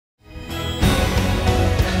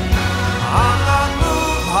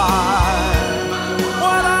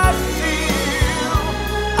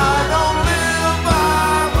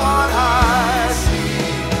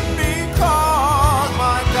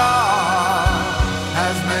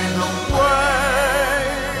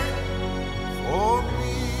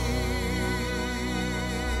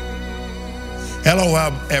Hello,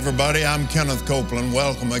 everybody. I'm Kenneth Copeland.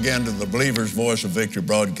 Welcome again to the Believer's Voice of Victory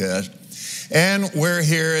broadcast. And we're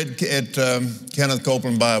here at Kenneth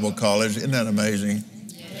Copeland Bible College. Isn't that amazing?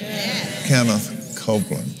 Yes. Kenneth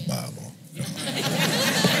Copeland Bible.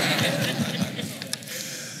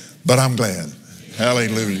 But I'm glad.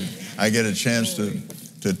 Hallelujah. I get a chance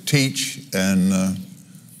to teach and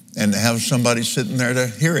have somebody sitting there to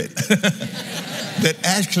hear it that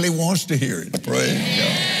actually wants to hear it. Praise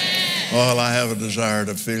God. Well, I have a desire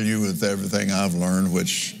to fill you with everything I've learned,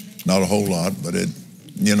 which not a whole lot, but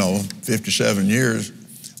 57 years,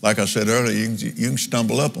 like I said earlier, you can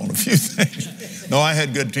stumble up on a few things. No, I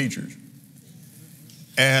had good teachers.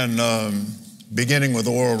 And beginning with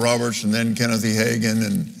Oral Roberts and then Kenneth E. Hagin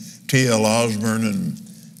and T.L. Osborne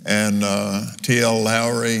and T.L.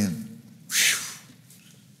 Lowry. And,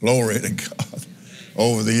 glory to God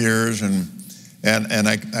over the years. And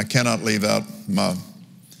I cannot leave out my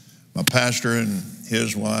pastor and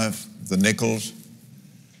his wife, the Nichols,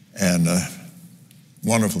 and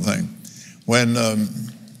wonderful thing. When of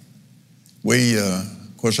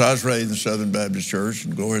course, I was raised in the Southern Baptist Church,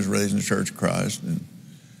 and Gloria was raised in the Church of Christ,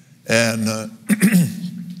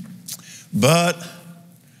 but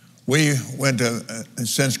we went to,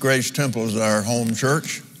 since Grace Temple is our home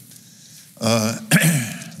church,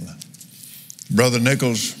 Brother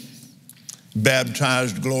Nichols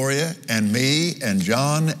baptized Gloria and me and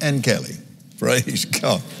John and Kelly. Praise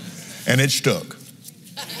God. And it stuck.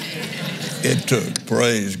 It took.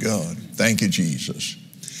 Praise God. Thank you, Jesus.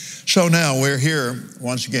 So now we're here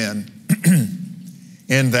once again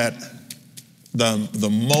in that the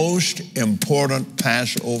most important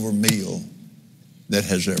Passover meal that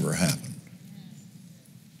has ever happened.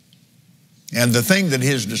 And the thing that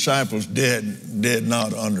his disciples did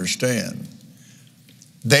not understand,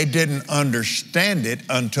 they didn't understand it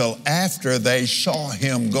until after they saw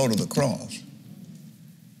him go to the cross.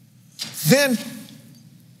 Then,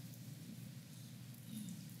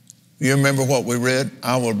 you remember what we read?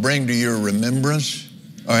 I will bring to your remembrance.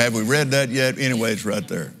 Or have we read that yet? Anyway, it's right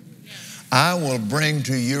there. I will bring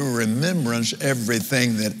to your remembrance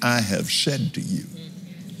everything that I have said to you.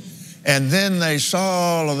 And then they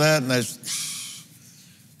saw all of that, and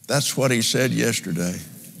that's what he said yesterday,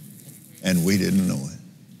 and we didn't know it.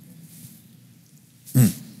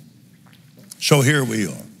 So here we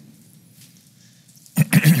are.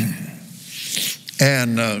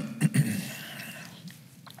 And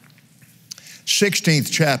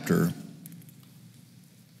 16th chapter.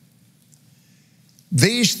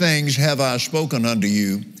 These things have I spoken unto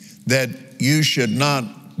you, that you should not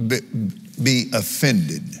be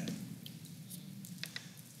offended.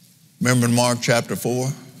 Remember in Mark chapter 4?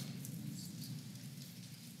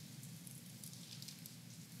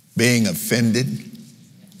 Being offended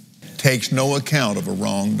takes no account of a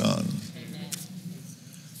wrong done.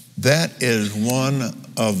 That is one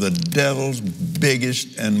of the devil's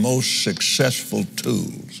biggest and most successful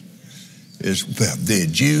tools. Is, well,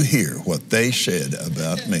 did you hear what they said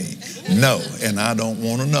about me? No, and I don't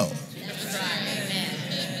want to know.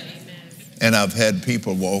 And I've had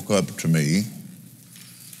people walk up to me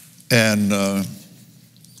and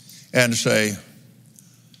say,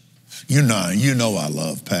 you know I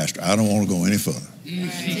love Pastor. I don't want to go any further.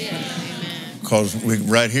 Because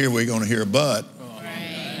right here we're going to hear but.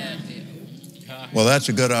 Well, that's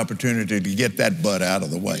a good opportunity to get that but out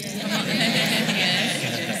of the way.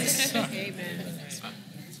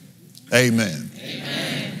 Amen.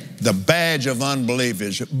 Amen. The badge of unbelief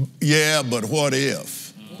is, yeah, but what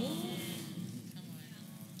if?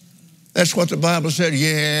 That's what the Bible said.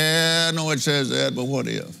 Yeah, I know it says that, but what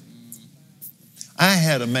if? I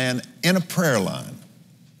had a man in a prayer line.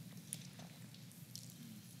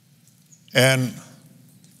 And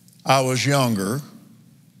I was younger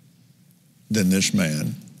than this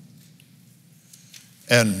man.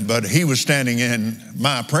 But he was standing in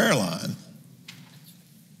my prayer line.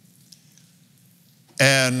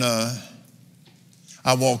 And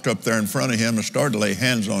I walked up there in front of him and started to lay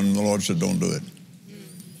hands on him. The Lord said, don't do it.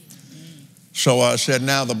 So I said,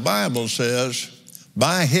 now the Bible says,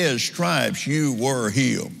 by his stripes you were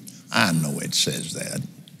healed. I know it says that.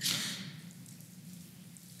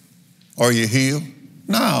 Are you healed?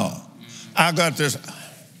 No. I got this.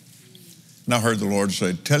 And I heard the Lord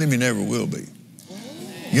say, tell him you never will be.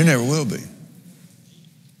 You never will be.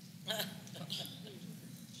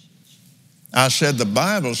 I said, the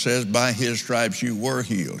Bible says, by his stripes you were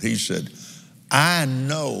healed. He said, I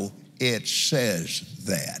know it says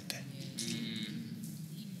that.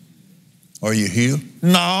 Are you healed?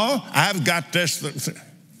 No, I've got this.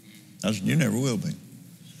 I said, you never will be.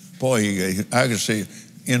 Boy, I could see,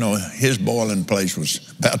 his boiling place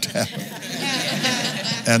was about to happen.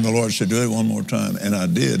 And the Lord said, do it one more time. And I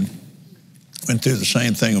did. Went through the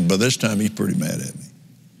same thing, but this time he's pretty mad at me.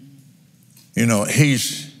 You know,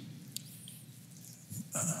 he's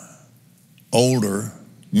older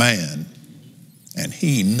man, and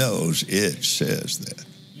he knows it says that.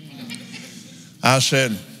 I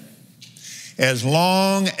said, as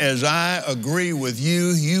long as I agree with you,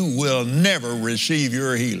 you will never receive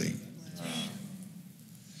your healing.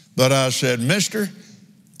 But I said,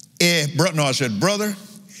 brother,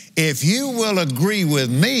 if you will agree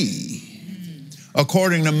with me,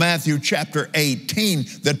 according to Matthew chapter 18,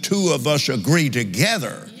 the two of us agree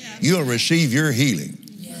together, you'll receive your healing.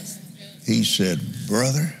 He said,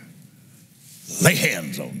 brother, lay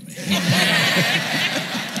hands on me.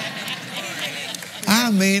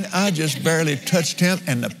 I mean, I just barely touched him,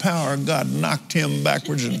 and the power of God knocked him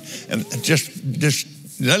backwards and just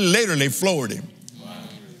literally floored him.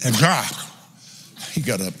 And he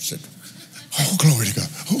got up and said, oh, glory to God.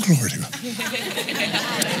 Oh, glory to God.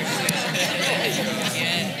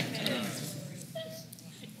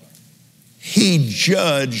 He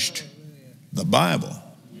judged the Bible.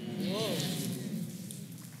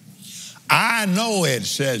 I know it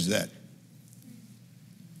says that.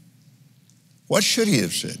 What should he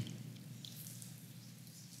have said?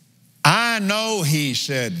 I know he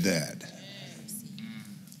said that.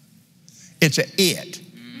 It's a it.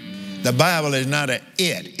 The Bible is not a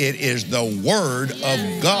it. It is the Word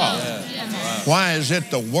of God. Why is it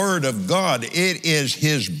the Word of God? It is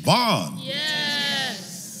His bond.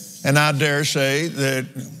 And I dare say that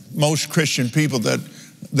most Christian people, that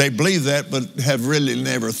they believe that, but have really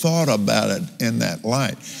never thought about it in that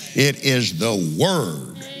light. It is the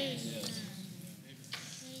Word.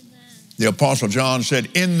 The Apostle John said,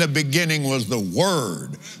 in the beginning was the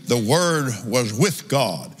Word. The Word was with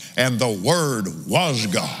God, and the Word was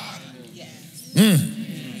God.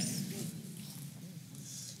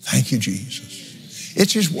 Thank you, Jesus.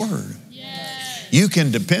 It's His Word. You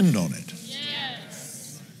can depend on it.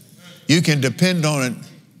 You can depend on it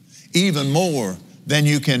even more than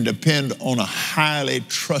you can depend on a highly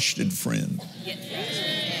trusted friend.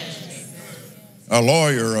 A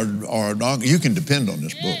lawyer or a doctor. You can depend on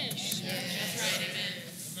this book.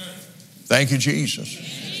 Thank you,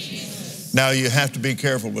 Jesus. Now, you have to be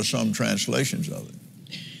careful with some translations of it.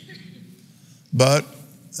 But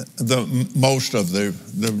most of the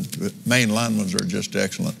mainline ones are just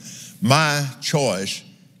excellent. My choice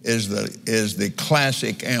is the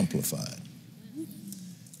Classic Amplified.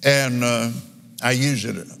 And I use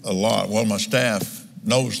it a lot. Well, my staff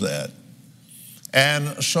knows that.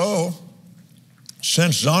 And so,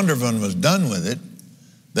 since Zondervan was done with it,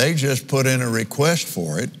 they just put in a request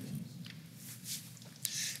for it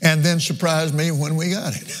and then surprised me when we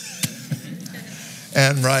got it.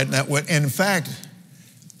 And right now, in fact,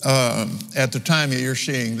 at the time you're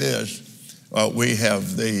seeing this, we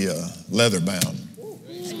have the leather bound.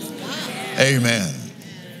 Amen.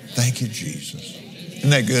 Thank you, Jesus. Isn't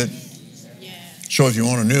that good? So if you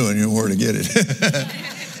want a new one, you know where to get it.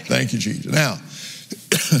 Thank you, Jesus.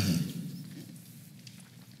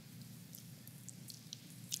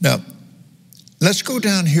 Now, let's go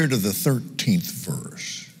down here to the 13th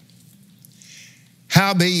verse.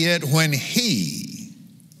 Howbeit when He,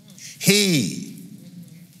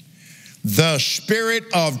 the Spirit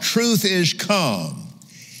of truth is come,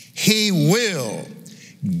 He will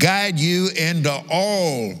guide you into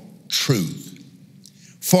all truth.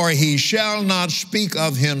 For He shall not speak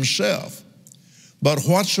of Himself, but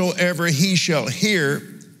whatsoever He shall hear,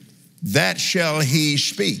 that shall He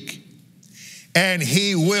speak. And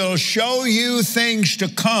He will show you things to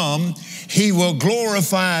come. He will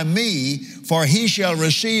glorify Me, for He shall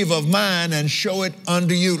receive of mine and show it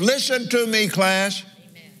unto you. Listen to me, class.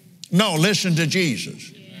 Amen. No, listen to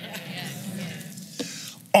Jesus.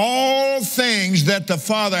 All things that the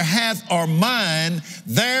Father hath are mine,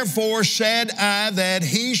 therefore said I that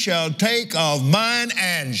He shall take of mine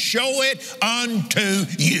and show it unto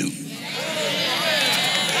you.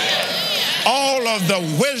 All of the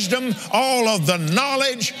wisdom, all of the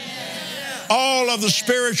knowledge, all of the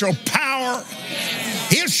spiritual power,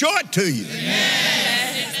 He'll show it to you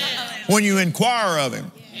when you inquire of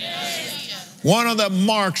Him. One of the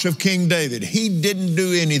marks of King David, he didn't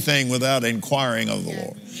do anything without inquiring of the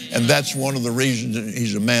Lord. And that's one of the reasons that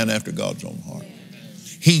he's a man after God's own heart.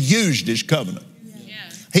 He used his covenant.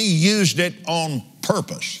 He used it on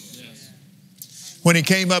purpose. When he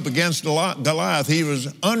came up against Goliath, he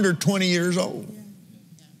was under 20 years old.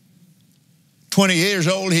 20 years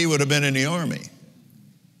old, he would have been in the army.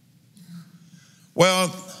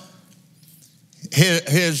 Well,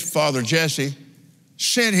 his father Jesse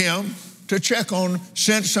sent him to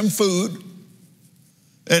sent some food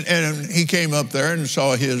And he came up there and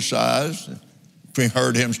saw his size. We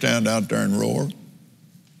heard him stand out there and roar.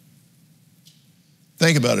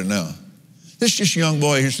 Think about it now. This just young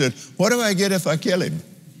boy who said, what do I get if I kill him?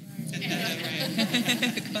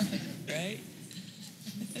 Right?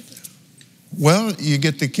 Well, you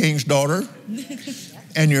get the king's daughter,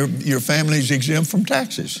 and your family's exempt from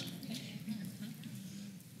taxes.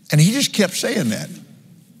 And he just kept saying that.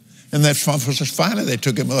 And that's finally they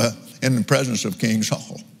took him in the presence of King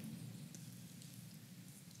Saul.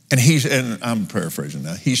 And I'm paraphrasing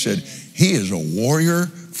now, he said, he is a warrior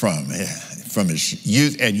from his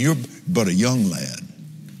youth, and you're but a young lad.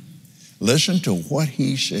 Listen to what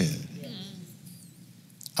he said.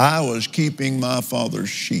 I was keeping my father's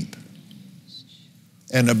sheep,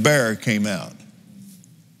 and a bear came out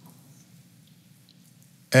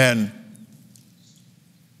and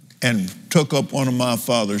took up one of my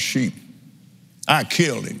father's sheep. I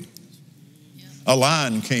killed him. A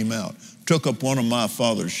lion came out, took up one of my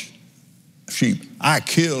father's sheep. I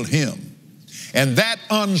killed him. And that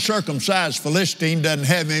uncircumcised Philistine doesn't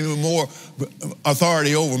have any more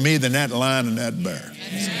authority over me than that lion and that bear.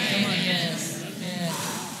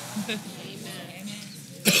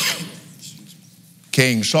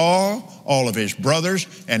 King Saul, all of his brothers,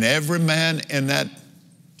 and every man in that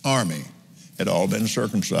army had all been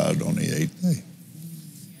circumcised on the 8th day.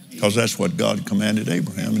 Because that's what God commanded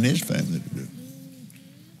Abraham and his family to do.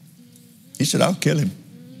 He said, I'll kill him.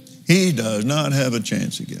 He does not have a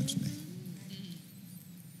chance against me.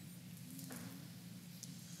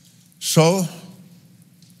 So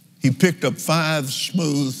he picked up 5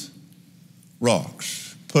 smooth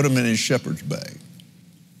rocks, put them in his shepherd's bag,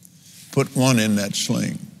 put one in that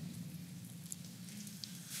sling.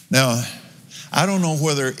 Now, I don't know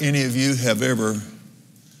whether any of you have ever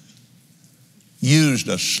used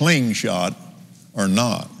a slingshot or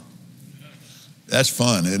not. That's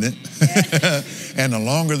fun, isn't it? And the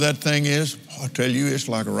longer that thing is, I tell you, it's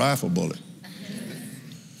like a rifle bullet.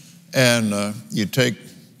 And you take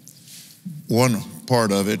one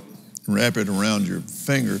part of it, wrap it around your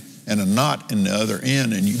finger, and a knot in the other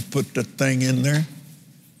end, and you put the thing in there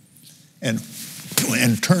and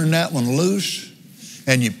turn that one loose,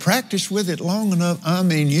 and you practice with it long enough, I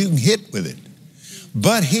mean, you can hit with it.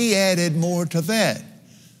 But he added more to that.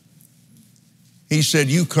 He said,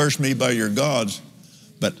 you curse me by your gods,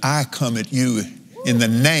 but I come at you in the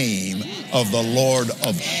name of the Lord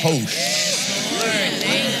of hosts,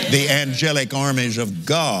 the angelic armies of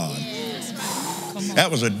God.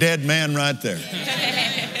 That was a dead man right there.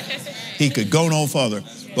 He could go no farther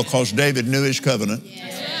because David knew his covenant.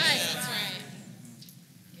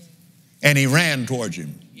 And he ran towards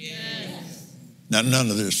him. Now, none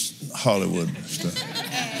of this Hollywood stuff.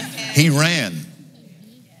 He ran.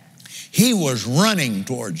 He was running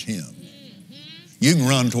towards him. You can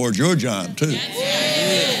run towards your giant too.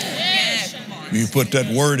 You put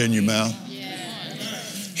that word in your mouth.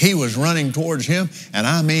 He was running towards him, and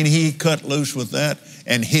I mean, he cut loose with that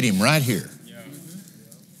and hit him right here.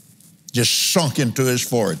 Just sunk into his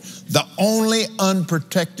forehead. The only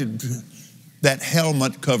unprotected, that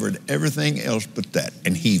helmet covered everything else but that.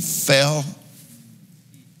 And he fell.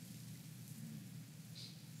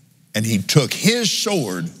 And he took his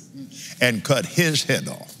sword and cut his head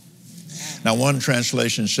off. Now, one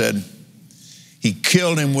translation said he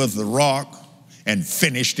killed him with the rock and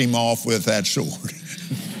finished him off with that sword.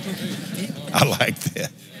 I like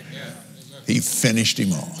that. He finished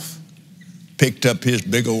him off, picked up his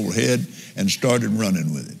big old head and started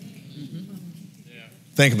running with it.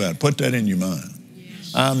 Think about it. Put that in your mind.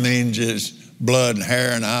 I mean, just blood and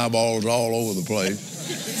hair and eyeballs all over the place.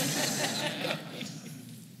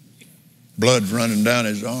 Blood's running down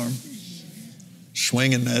his arm,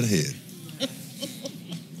 swinging that head.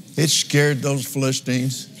 It scared those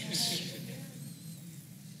Philistines.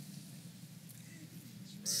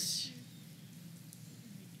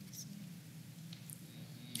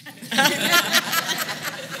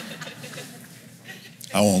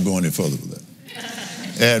 I won't go any further with that.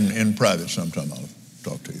 And in private sometime I'll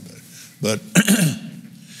talk to you about it. But,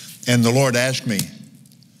 and the Lord asked me,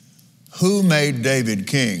 who made David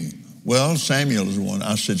king? Well, Samuel is the one.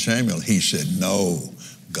 I said, Samuel. He said, no,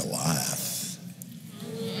 Goliath.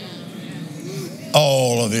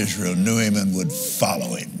 All of Israel knew him and would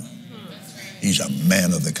follow him. He's a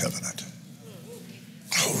man of the covenant.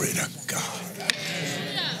 Glory to God.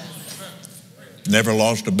 Never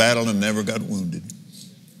lost a battle and never got wounded.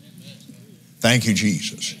 Thank you,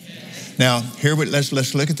 Jesus. Now,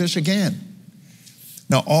 let's look at this again.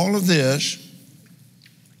 Now, all of this,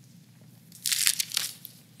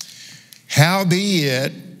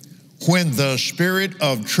 howbeit, when the Spirit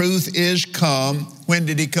of truth is come. When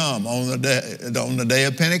did he come? On the day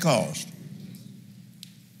of Pentecost,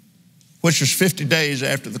 which was 50 days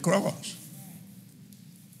after the cross.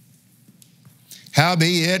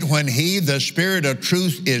 Howbeit, when he, the Spirit of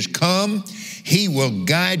truth, is come, he will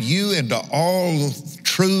guide you into all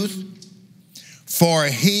truth. For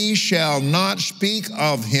he shall not speak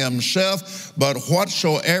of himself, but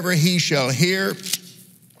whatsoever he shall hear,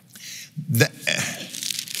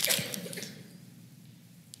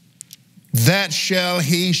 that shall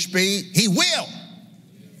he speak. He will.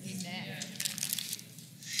 Amen.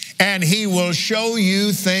 And he will show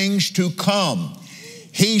you things to come.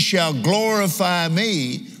 He shall glorify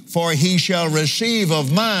me, for he shall receive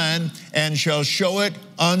of mine and shall show it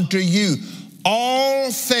unto you.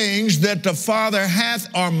 All things that the Father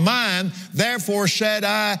hath are mine, therefore said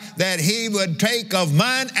I that he would take of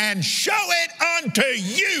mine and show it unto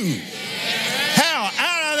you. How?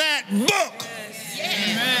 Out of that book.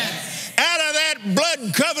 Out of that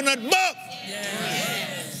blood covenant book.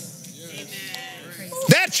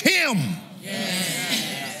 That's him.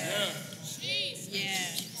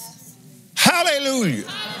 Hallelujah.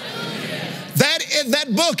 That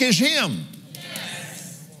book is him.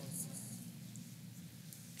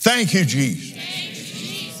 Thank you, Jesus.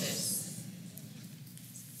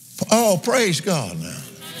 Oh, praise God now.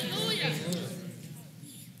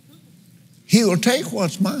 He will take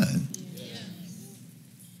what's mine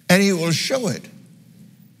and he will show it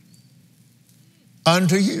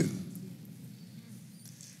unto you.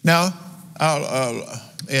 Now,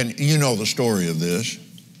 and you know the story of this.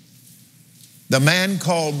 The man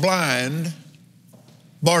called blind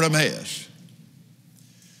Bartimaeus.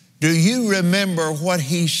 Do you remember what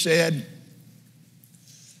he said?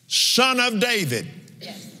 Son of David.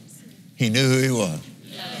 Yes. He knew who he was.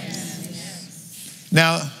 Yes.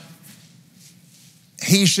 Now,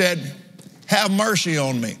 he said, have mercy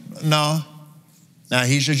on me. No. Now,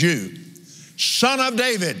 he's a Jew. Son of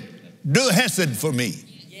David, do hesed for me.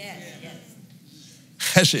 Yes.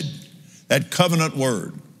 Hesed, that covenant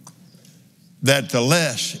word, that the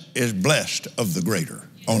less is blessed of the greater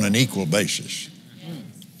on an equal basis.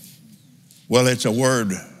 Well, it's a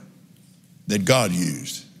word that God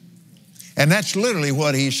used. And that's literally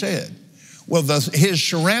what he said. Well, his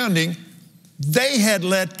surrounding, they had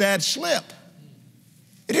let that slip.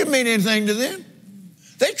 It didn't mean anything to them.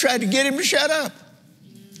 They tried to get him to shut up.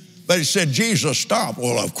 But he said, Jesus, stop.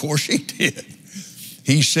 Well, of course he did.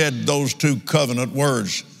 He said those two covenant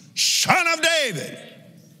words, Son of David,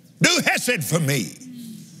 do hesed for me.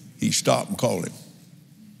 He stopped and called him.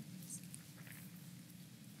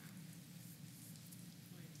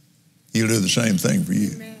 He'll do the same thing for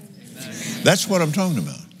you. Amen. That's what I'm talking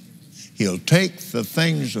about. He'll take the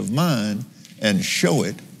things of mine and show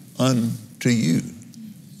it unto you.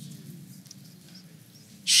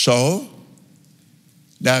 So,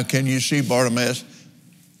 now can you see Bartimaeus?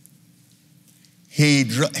 He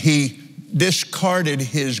discarded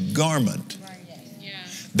his garment.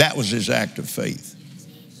 That was his act of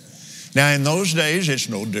faith. Now, in those days, it's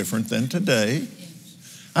no different than today.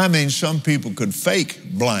 I mean, some people could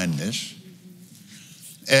fake blindness,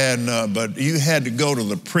 and but you had to go to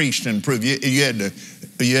the priest and prove. You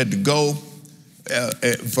had to go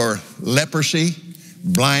for leprosy,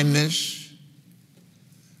 blindness,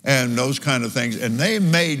 and those kind of things. And they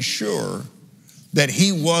made sure that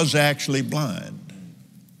he was actually blind,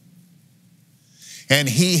 and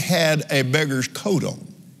he had a beggar's coat on,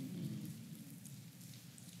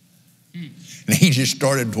 and he just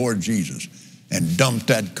started toward Jesus and dumped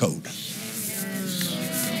that coat.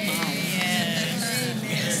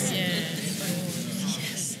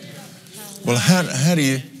 Well, how do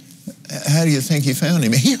you think he found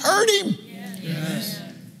him? He heard him. Yes.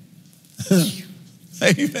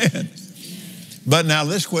 Amen. But now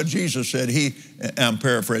listen what Jesus said. I'm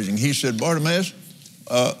paraphrasing. He said, Bartimaeus,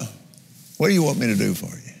 what do you want me to do for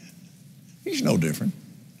you? He's no different.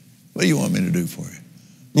 What do you want me to do for you?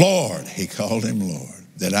 Lord, he called him Lord,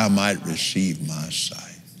 that I might receive my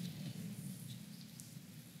sight.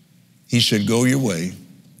 He said, go your way.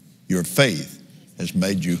 Your faith has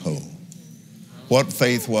made you whole. What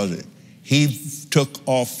faith was it? He took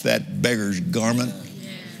off that beggar's garment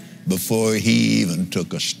before he even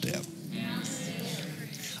took a step.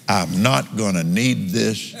 I'm not going to need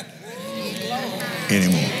this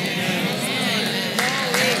anymore.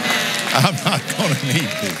 I'm not going to need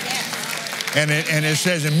this. And it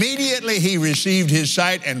says, immediately he received his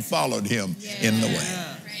sight and followed him in the way.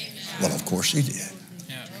 Well, of course he did.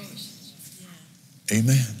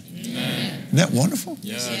 Amen. Isn't that wonderful?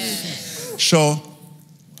 Yes. So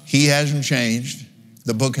he hasn't changed.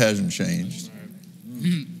 The book hasn't changed.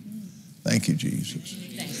 Thank you,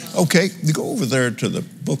 Jesus. Okay, go over there to the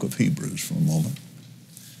book of Hebrews for a moment.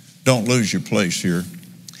 Don't lose your place here.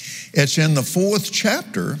 It's in the 4th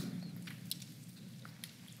chapter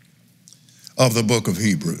of the book of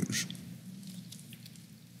Hebrews.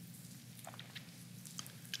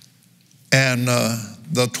 And the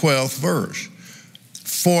 12th verse.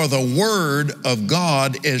 For the word of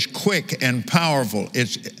God is quick and powerful.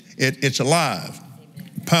 It's alive,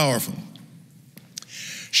 powerful.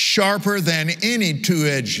 Sharper than any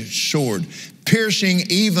two-edged sword, piercing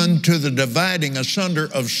even to the dividing asunder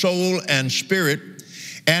of soul and spirit,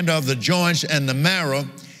 and of the joints and the marrow,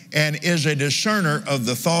 and is a discerner of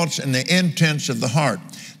the thoughts and the intents of the heart.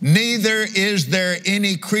 Neither is there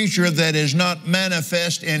any creature that is not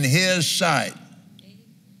manifest in his sight.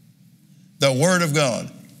 The word of God,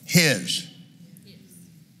 his.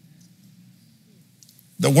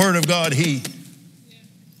 The word of God, he.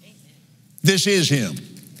 This is him.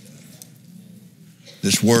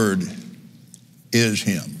 This word is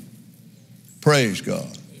him. Praise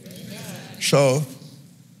God. So,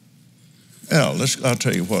 yeah, I'll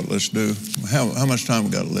tell you what, let's do. How much time we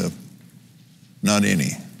got left? Not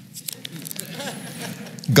any.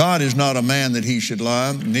 God is not a man that he should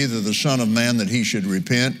lie, neither the son of man that he should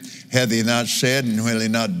repent. Hath he not said, and will he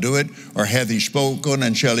not do it? Or hath he spoken,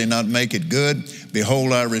 and shall he not make it good?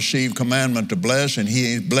 Behold, I receive commandment to bless, and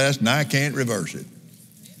he is blessed, and I can't reverse it.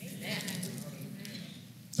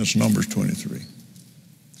 That's Numbers 23.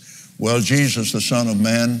 Well, Jesus, the Son of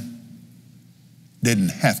Man, didn't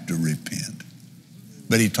have to repent,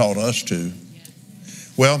 but he taught us to.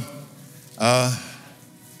 Well,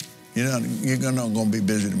 you're not going to be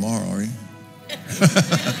busy tomorrow, are you?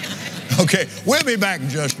 Okay, we'll be back in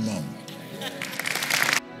just a moment.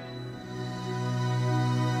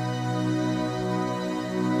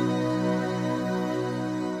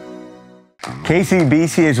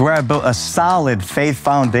 KCBC is where I built a solid faith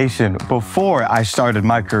foundation before I started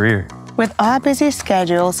my career. With our busy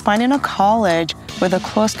schedules, finding a college with a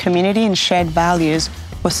close community and shared values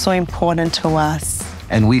was so important to us.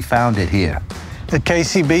 And we found it here. At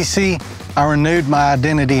KCBC, I renewed my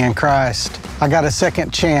identity in Christ. I got a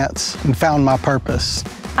second chance and found my purpose.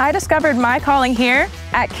 I discovered my calling here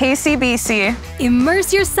at KCBC.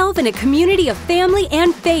 Immerse yourself in a community of family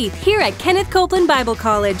and faith here at Kenneth Copeland Bible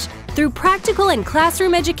College. Through practical and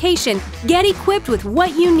classroom education, get equipped with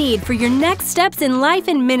what you need for your next steps in life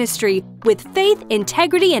and ministry with faith,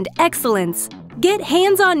 integrity, and excellence. Get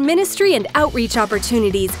hands-on ministry and outreach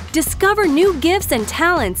opportunities, discover new gifts and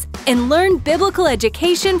talents, and learn biblical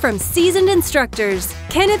education from seasoned instructors.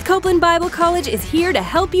 Kenneth Copeland Bible College is here to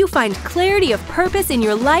help you find clarity of purpose in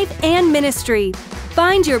your life and ministry.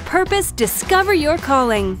 Find your purpose, discover your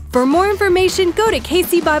calling. For more information, go to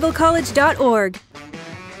kcbiblecollege.org.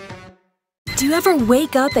 Do you ever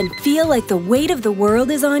wake up and feel like the weight of the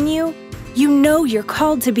world is on you? You know you're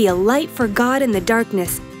called to be a light for God in the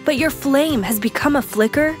darkness, but your flame has become a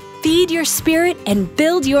flicker? Feed your spirit and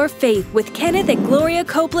build your faith with Kenneth and Gloria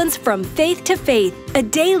Copeland's From Faith to Faith, a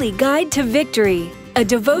daily guide to victory. A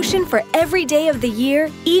devotion for every day of the year,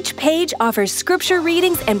 each page offers scripture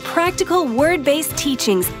readings and practical word-based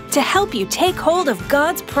teachings to help you take hold of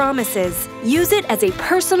God's promises. Use it as a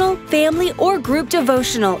personal, family, or group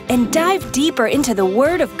devotional and dive deeper into the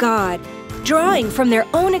Word of God. Drawing from their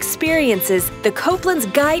own experiences, the Copelands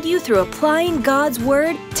guide you through applying God's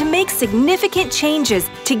Word to make significant changes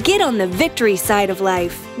to get on the victory side of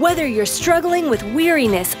life. Whether you're struggling with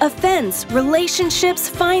weariness, offense, relationships,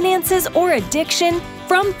 finances, or addiction,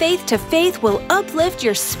 From Faith to Faith will uplift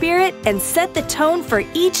your spirit and set the tone for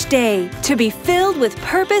each day to be filled with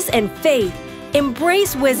purpose and faith.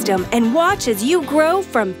 Embrace wisdom and watch as you grow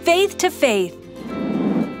from faith to faith.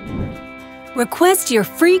 Request your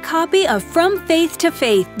free copy of From Faith to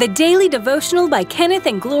Faith, the daily devotional by Kenneth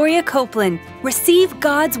and Gloria Copeland. Receive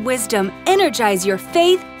God's wisdom, energize your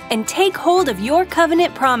faith, and take hold of your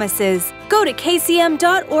covenant promises. Go to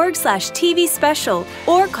kcm.org/TV special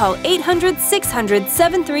or call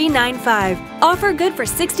 800-600-7395. Offer good for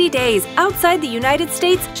 60 days. Outside the United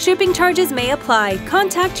States, shipping charges may apply.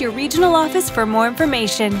 Contact your regional office for more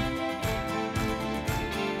information.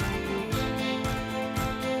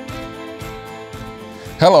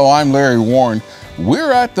 Hello, I'm Larry Warren.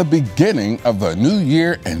 We're at the beginning of the new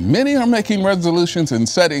year, and many are making resolutions and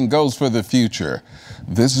setting goals for the future.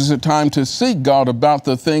 This is a time to seek God about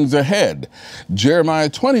the things ahead. Jeremiah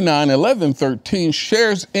 29:11-13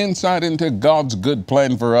 shares insight into God's good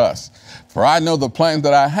plan for us. For I know the plans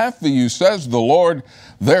that I have for you, says the Lord.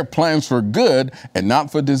 They're plans for good and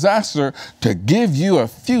not for disaster, to give you a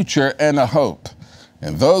future and a hope.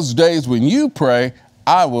 In those days when you pray,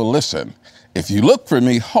 I will listen. If you look for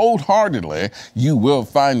me wholeheartedly, you will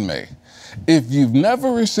find me. If you've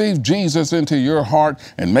never received Jesus into your heart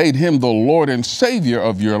and made him the Lord and Savior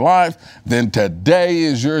of your life, then today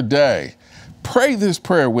is your day. Pray this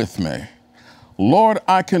prayer with me. Lord,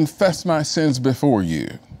 I confess my sins before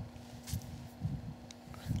you.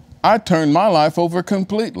 I turn my life over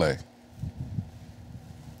completely.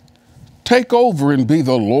 Take over and be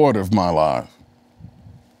the Lord of my life.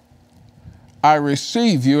 I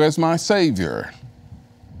receive you as my Savior.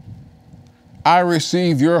 I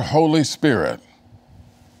receive your Holy Spirit.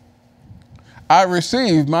 I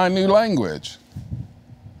receive my new language.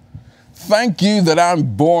 Thank you that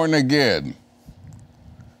I'm born again.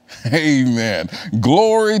 Amen.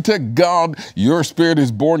 Glory to God. Your spirit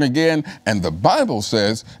is born again. And the Bible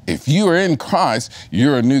says, if you are in Christ,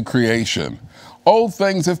 you're a new creation. Old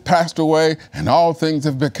things have passed away and all things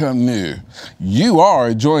have become new. You are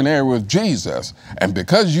a joint heir with Jesus. And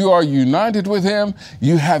because you are united with him,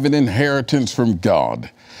 you have an inheritance from God.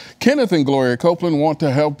 Kenneth and Gloria Copeland want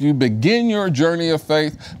to help you begin your journey of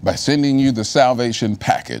faith by sending you the salvation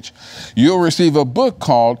package. You'll receive a book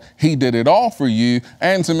called He Did It All for You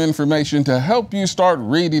and some information to help you start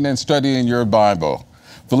reading and studying your Bible.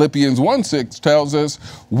 Philippians 1:6 tells us,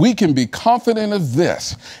 we can be confident of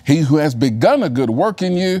this. He who has begun a good work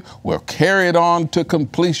in you will carry it on to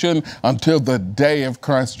completion until the day of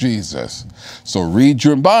Christ Jesus. So read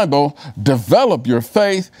your Bible, develop your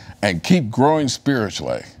faith, and keep growing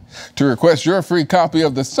spiritually. To request your free copy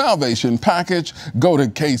of the Salvation Package, go to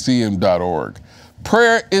kcm.org.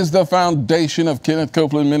 Prayer is the foundation of Kenneth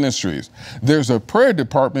Copeland Ministries. There's a prayer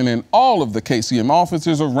department in all of the KCM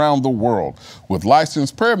offices around the world with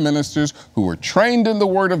licensed prayer ministers who are trained in the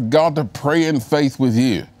Word of God to pray in faith with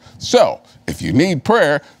you. So, if you need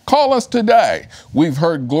prayer, call us today. We've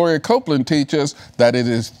heard Gloria Copeland teach us that it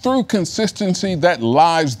is through consistency that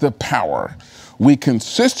lies the power. We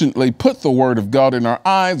consistently put the Word of God in our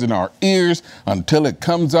eyes and our ears until it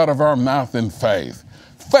comes out of our mouth in faith.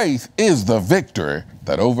 Faith is the victory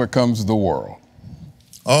that overcomes the world.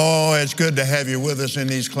 Oh, it's good to have you with us in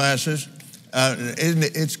these classes. Isn't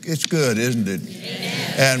it? It's good, isn't it?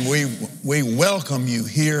 Yeah. And we welcome you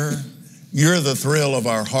here. You're the thrill of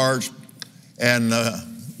our hearts. And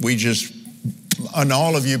and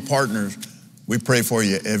all of you partners, we pray for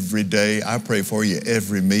you every day. I pray for you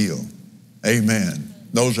every meal. Amen.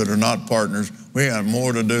 Those that are not partners, we have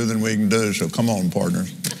more to do than we can do, so come on,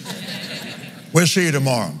 partners. We'll see you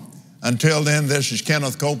tomorrow. Until then, this is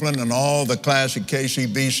Kenneth Copeland and all the class at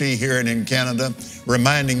KCBC here and in Canada,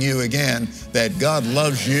 reminding you again that God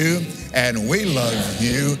loves you and we love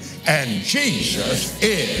you and Jesus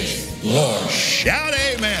is Lord. Shout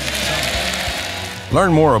amen.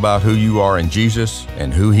 Learn more about who you are in Jesus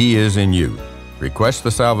and who He is in you. Request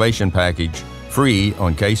the Salvation Package free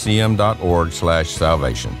on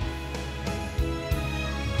kcm.org/salvation.